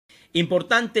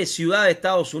Importante ciudad de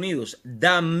Estados Unidos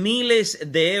da miles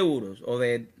de euros o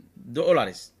de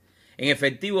dólares en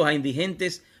efectivos a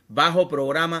indigentes bajo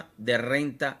programa de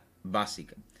renta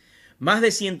básica. Más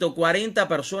de 140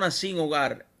 personas sin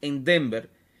hogar en Denver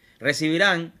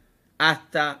recibirán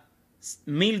hasta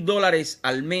 $1,000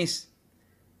 al mes,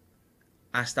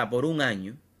 hasta por un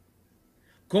año,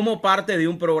 como parte de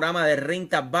un programa de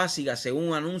renta básica según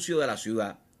un anuncio de la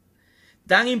ciudad.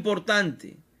 Tan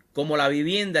importante como la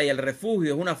vivienda y el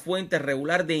refugio es una fuente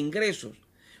regular de ingresos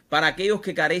para aquellos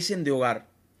que carecen de hogar,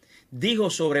 dijo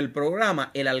sobre el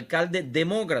programa el alcalde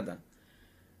demócrata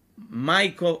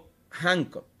Michael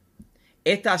Hancock.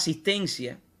 Esta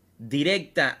asistencia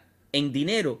directa en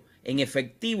dinero en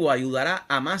efectivo ayudará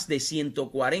a más de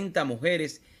 140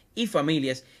 mujeres y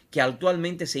familias que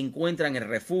actualmente se encuentran en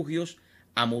refugios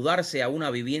a mudarse a una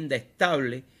vivienda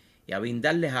estable y a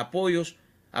brindarles apoyos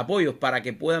para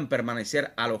que puedan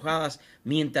permanecer alojadas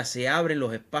mientras se abren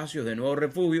los espacios de nuevo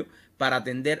refugio para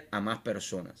atender a más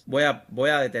personas. Voy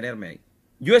a detenerme ahí.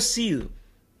 Yo he sido,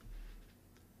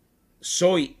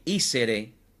 soy y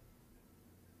seré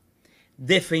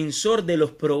defensor de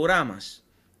los programas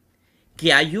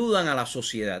que ayudan a la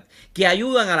sociedad, que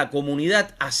ayudan a la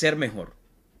comunidad a ser mejor.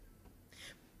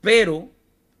 Pero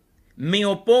me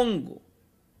opongo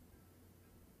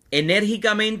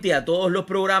enérgicamente a todos los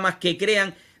programas que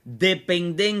crean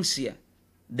dependencia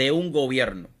de un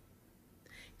gobierno.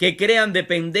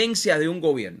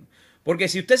 Porque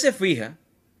si usted se fija,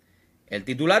 el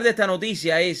titular de esta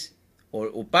noticia es,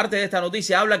 o parte de esta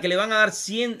noticia habla que le van a dar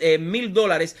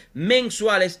 $100,000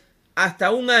 mensuales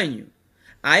hasta un año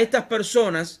a estas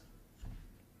personas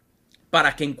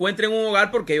para que encuentren un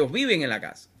hogar porque ellos viven en la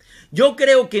casa. Yo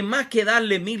creo que más que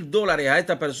darle $1,000 a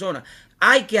estas personas,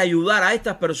 hay que ayudar a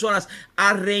estas personas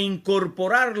a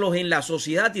reincorporarlos en la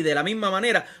sociedad y de la misma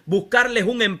manera buscarles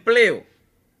un empleo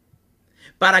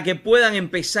para que puedan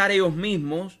empezar ellos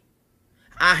mismos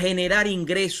a generar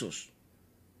ingresos.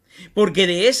 Porque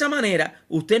de esa manera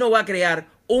usted no va a crear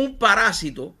un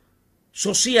parásito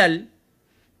social.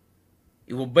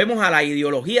 Y volvemos a la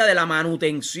ideología de la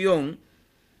manutención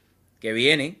que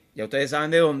viene, ya ustedes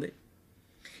saben de dónde.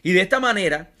 Y de esta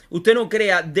manera usted no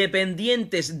crea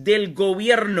dependientes del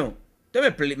gobierno.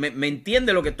 Usted me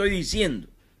entiende lo que estoy diciendo.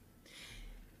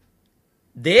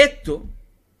 De esto,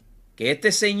 que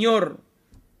este señor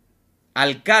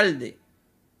alcalde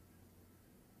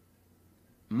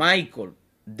Michael,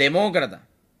 demócrata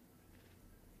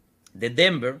de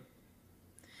Denver,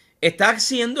 está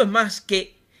haciendo es más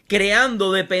que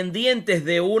creando dependientes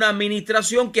de una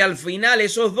administración que al final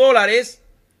esos dólares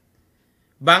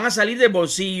van a salir del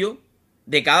bolsillo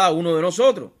de cada uno de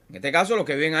nosotros. En este caso, los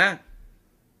que viven allá.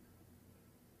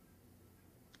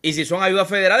 Y si son ayudas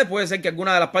federales, puede ser que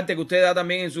alguna de las partes que usted da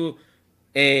también en sus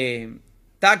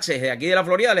taxes de aquí de la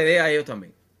Florida le dé a ellos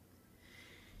también.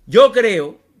 Yo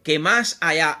creo que más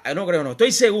allá,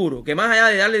 estoy seguro que más allá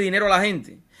de darle dinero a la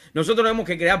gente, nosotros tenemos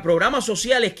que crear programas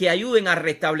sociales que ayuden a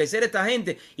restablecer a esta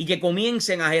gente y que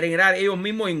comiencen a generar ellos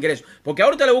mismos ingresos. Porque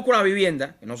ahora usted le busca una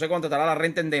vivienda, que no sé cuánto estará la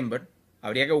renta en Denver,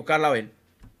 habría que buscarla a ver.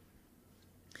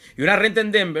 Y una renta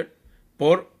en Denver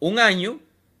por un año,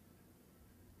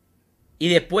 y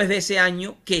después de ese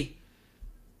año, ¿qué?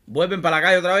 ¿Vuelven para la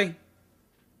calle otra vez?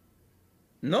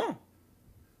 No.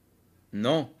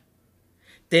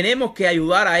 Tenemos que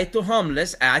ayudar a estos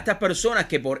homeless, a estas personas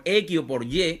que por X o por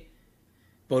Y,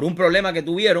 por un problema que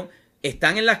tuvieron,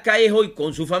 están en las calles hoy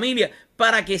con su familia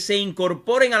para que se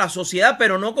incorporen a la sociedad,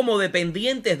 pero no como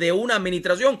dependientes de una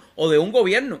administración o de un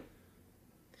gobierno.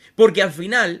 Porque al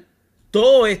final,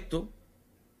 todo esto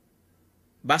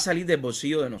va a salir del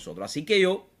bolsillo de nosotros. Así que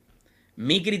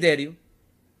mi criterio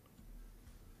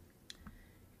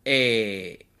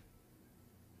es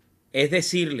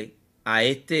decirle a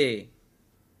este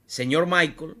señor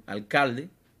Michael, alcalde,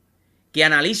 que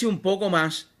analice un poco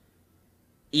más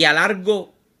y a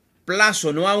largo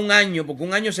plazo, no a un año, porque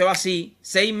un año se va así,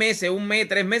 6 meses, un mes,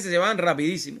 3 meses se van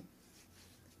rapidísimo.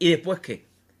 ¿Y después qué?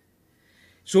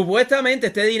 Supuestamente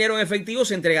este dinero en efectivo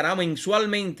se entregará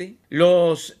mensualmente.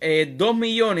 Los 2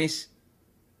 millones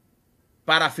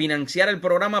para financiar el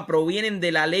programa provienen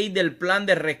de la ley del plan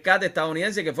de rescate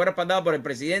estadounidense que fue respaldado por el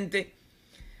presidente,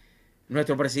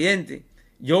 nuestro presidente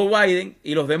Joe Biden,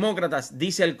 y los demócratas,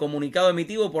 dice el comunicado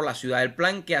emitido por la ciudad. El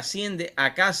plan, que asciende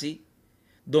a casi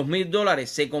 $2,000,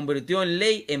 se convirtió en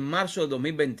ley en marzo de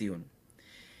 2021.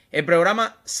 El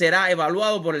programa será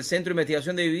evaluado por el Centro de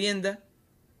Investigación de Vivienda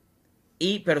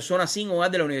y Personas sin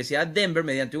Hogar de la Universidad de Denver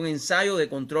mediante un ensayo de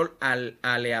control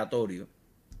aleatorio.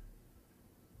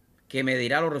 que me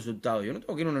dirá los resultados. Yo no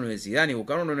tengo que ir a una universidad ni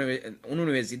buscar un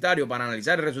universitario para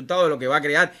analizar el resultado de lo que va a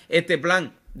crear este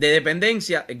plan de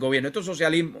dependencia del gobierno. Esto es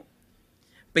socialismo,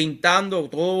 pintando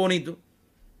todo bonito,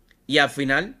 y al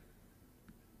final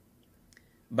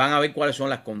van a ver cuáles son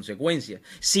las consecuencias.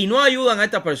 Si no ayudan a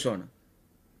estas personas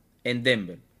en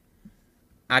Denver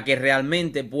a que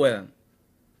realmente puedan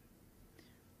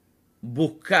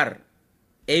buscar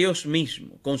ellos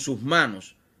mismos con sus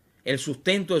manos el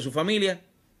sustento de su familia,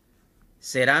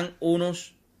 serán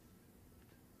unos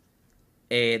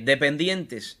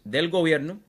dependientes del gobierno